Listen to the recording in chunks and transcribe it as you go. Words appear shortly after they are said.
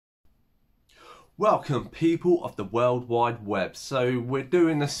Welcome people of the World Wide Web. So we're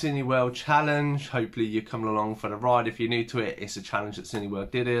doing the Cineworld challenge. Hopefully you're coming along for the ride. If you're new to it, it's a challenge that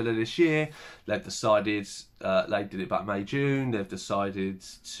Cineworld did earlier this year. They've decided, they did it back May, June. They've decided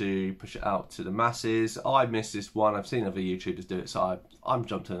to push it out to the masses. I missed this one. I've seen other YouTubers do it, so I'm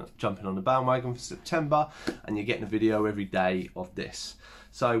jumping on the bandwagon for September, and you're getting a video every day of this.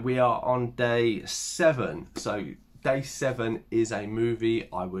 So we are on day 7. So Day 7 is a movie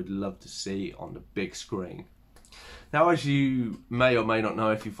I would love to see on the big screen. Now, as you may or may not know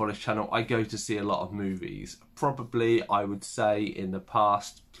if you follow this channel, I go to see a lot of movies. Probably, I would say, in the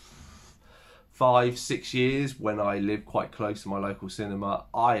past 5-6 years, when I lived quite close to my local cinema,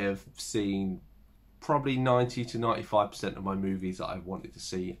 I have seen probably 90 to 95% of my movies that I wanted to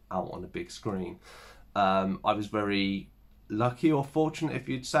see out on the big screen. I was very lucky or fortunate, if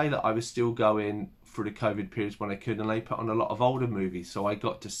you'd say, that I was still going through the COVID periods when I could, and they put on a lot of older movies, so I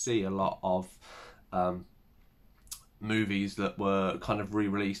got to see a lot of movies that were kind of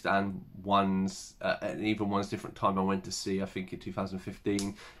re-released, and ones and even one's different time. I went to see, I think in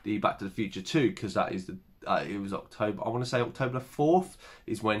 2015, the Back to the Future 2, because that is the it was October, I want to say October 4th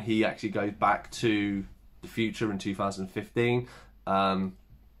is when he actually goes back to the future in 2015.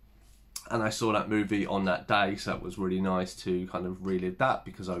 And I saw that movie on that day, so it was really nice to kind of relive that,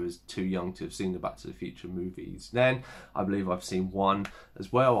 because I was too young to have seen the Back to the Future movies then. I believe I've seen one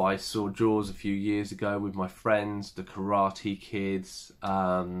as well. I saw Jaws a few years ago with my friends, the Karate Kids,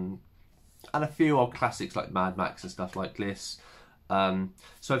 and a few old classics like Mad Max and stuff like this. So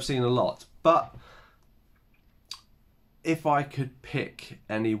I've seen a lot. But if I could pick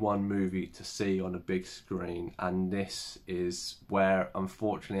any one movie to see on a big screen, and this is where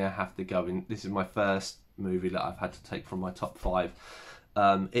unfortunately I have to go in, this is my first movie that I've had to take from my top 5.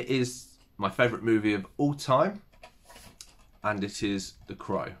 It is my favourite movie of all time, and it is The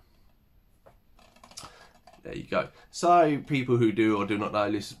Crow. There you go. So people who do or do not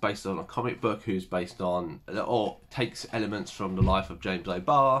know, this is based on a comic book who's based on, or takes elements from the life of James A.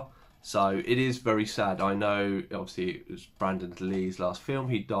 Barr. So it is very sad. I know, obviously, it was Brandon Lee's last film.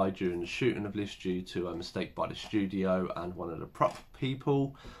 He died during the shooting of this due to a mistake by the studio and one of the prop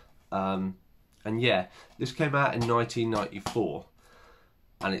people. And yeah, this came out in 1994,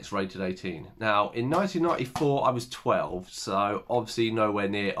 and it's rated 18. Now, in 1994, I was 12, so obviously nowhere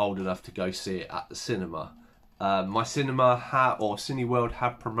near old enough to go see it at the cinema. My cinema or Cineworld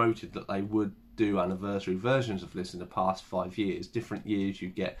had promoted that they would do anniversary versions of this in the past 5 years. Different years you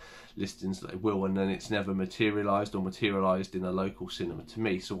get listings that they will, and then it's never materialised or materialised in a local cinema to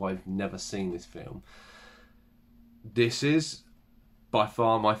me, so I've never seen this film. This is by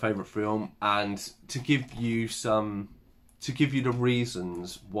far my favourite film, and to give you the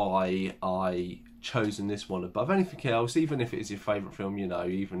reasons why I chosen this one above anything else, even if it is your favourite film, you know,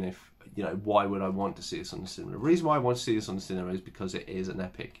 even if, you know, why would I want to see this on the cinema? The reason why I want to see this on the cinema is because it is an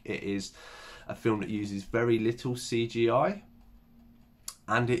epic. It is a film that uses very little CGI,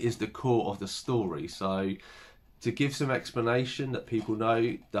 and it is the core of the story. So to give some explanation that people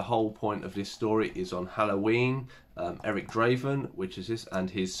know, the whole point of this story is on Halloween. Eric Draven, which is this, and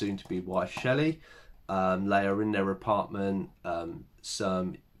his soon-to-be wife Shelley, they are in their apartment.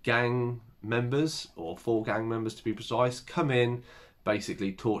 Some gang members, or 4 gang members to be precise, come in,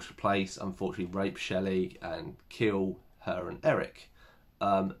 basically torch the place, unfortunately rape Shelley and kill her and Eric.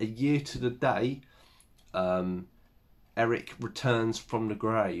 A year to the day, Eric returns from the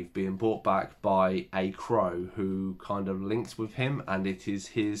grave, being brought back by a crow who kind of links with him, and it is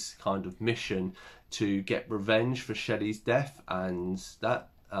his kind of mission to get revenge for Shelley's death, and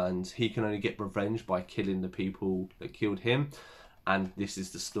he can only get revenge by killing the people that killed him. And this is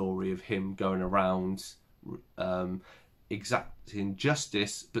the story of him going around exacting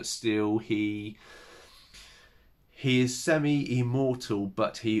justice, but still he is semi-immortal,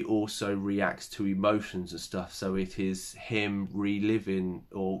 but he also reacts to emotions and stuff. So it is him reliving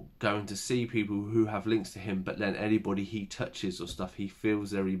or going to see people who have links to him, but then anybody he touches or stuff, he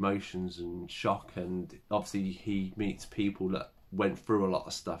feels their emotions and shock. And obviously he meets people that went through a lot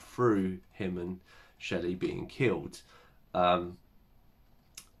of stuff through him and Shelley being killed. At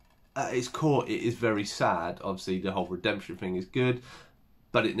its core, it is very sad. Obviously the whole redemption thing is good,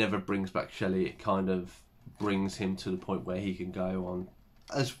 but it never brings back Shelley. It kind of brings him to the point where he can go on,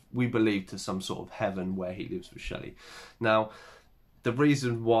 as we believe, to some sort of heaven where he lives with Shelley. Now, the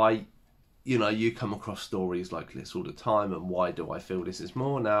reason why, you know, you come across stories like this all the time, and why do I feel this is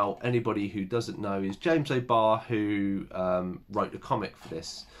more? Now, anybody who doesn't know is James A. Barr, who wrote the comic for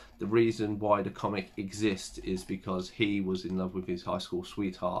this. The reason why the comic exists is because he was in love with his high school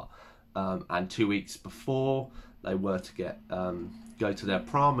sweetheart, and 2 weeks before they were to get go to their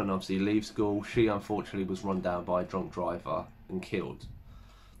prom and obviously leave school. She unfortunately was run down by a drunk driver and killed.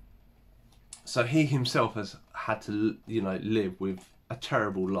 So he himself has had to, you know, live with a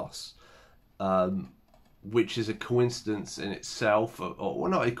terrible loss, which is a coincidence in itself, or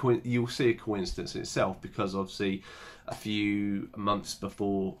not a coincidence. You'll see a coincidence in itself because obviously a few months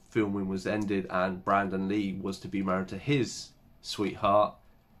before filming was ended and Brandon Lee was to be married to his sweetheart,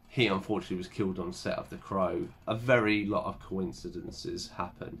 he unfortunately was killed on set of The Crow. A very lot of coincidences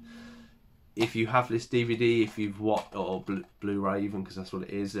happen. If you have this DVD, if you've watched, or Blu-ray even, because that's what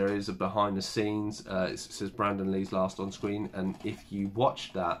it is, there is a behind the scenes. It says Brandon Lee's last on screen, and if you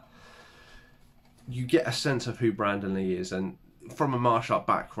watch that, you get a sense of who Brandon Lee is. And from a martial art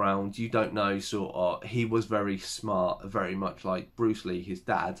background, you don't know, sort of, he was very smart, very much like Bruce Lee, his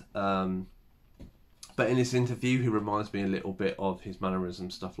dad. But in this interview, he reminds me a little bit of his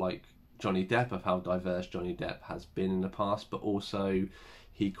mannerisms, stuff like Johnny Depp, of how diverse Johnny Depp has been in the past, but also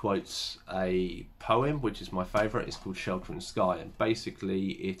he quotes a poem, which is my favourite. It's called Shelter in the Sky, and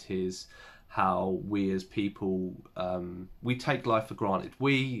basically it is how we as people, we take life for granted.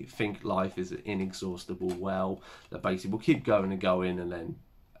 We think life is an inexhaustible well, that basically we'll keep going and going, and then,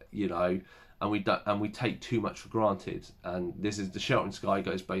 you know, and we take too much for granted. And this is the Shelter in the Sky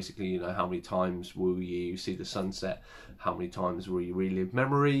goes basically, you know, how many times will you see the sunset? How many times will you relive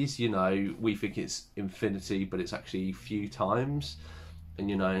memories? You know, we think it's infinity, but it's actually few times. And,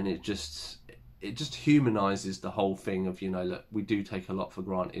 you know, and it just humanizes the whole thing of, you know, look, we do take a lot for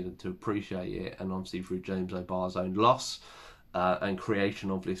granted, and to appreciate it. And obviously through James O'Barr's own loss and creation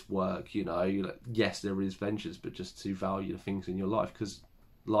of this work, you know, like, yes, there is ventures, but just to value the things in your life, because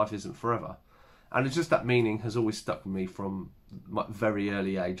life isn't forever. And it's just that meaning has always stuck with me from my very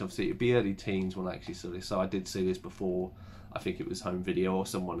early age. Obviously it'd be early teens when I actually saw this, so I did see this before, I think it was home video or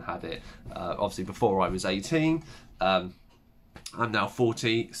someone had it, obviously before I was 18. I'm now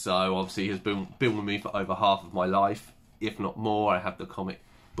 40, so obviously has been with me for over half of my life, if not more. I have the comic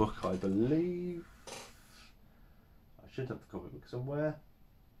book, I believe. I should have the comic book somewhere.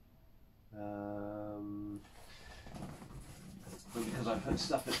 Because I put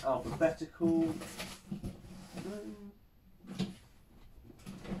stuff in alphabetical.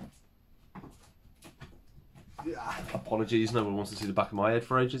 Apologies, no one wants to see the back of my head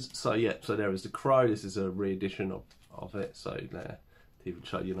for ages. So yeah, so there is The Crow. This is a re-edition of it, so there, to even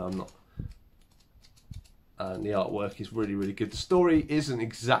show you know I'm not, and the artwork is really, really good. The story isn't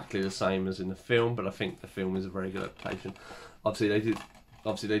exactly the same as in the film, but I think the film is a very good adaptation. Obviously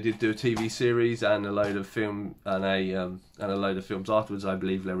they did do a TV series and a load of film and a load of films afterwards. I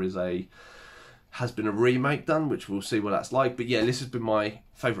believe there has been a remake done, which we'll see what that's like. But yeah, this has been my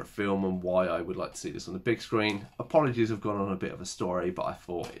favourite film and why I would like to see this on the big screen. Apologies, I've gone on a bit of a story, but I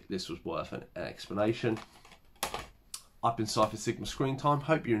thought this was worth an explanation. I've been Cypher Sigma Screen Time.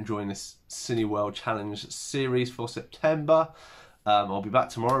 Hope you're enjoying this Cineworld Challenge series for September. I'll be back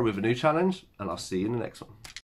tomorrow with a new challenge, and I'll see you in the next one.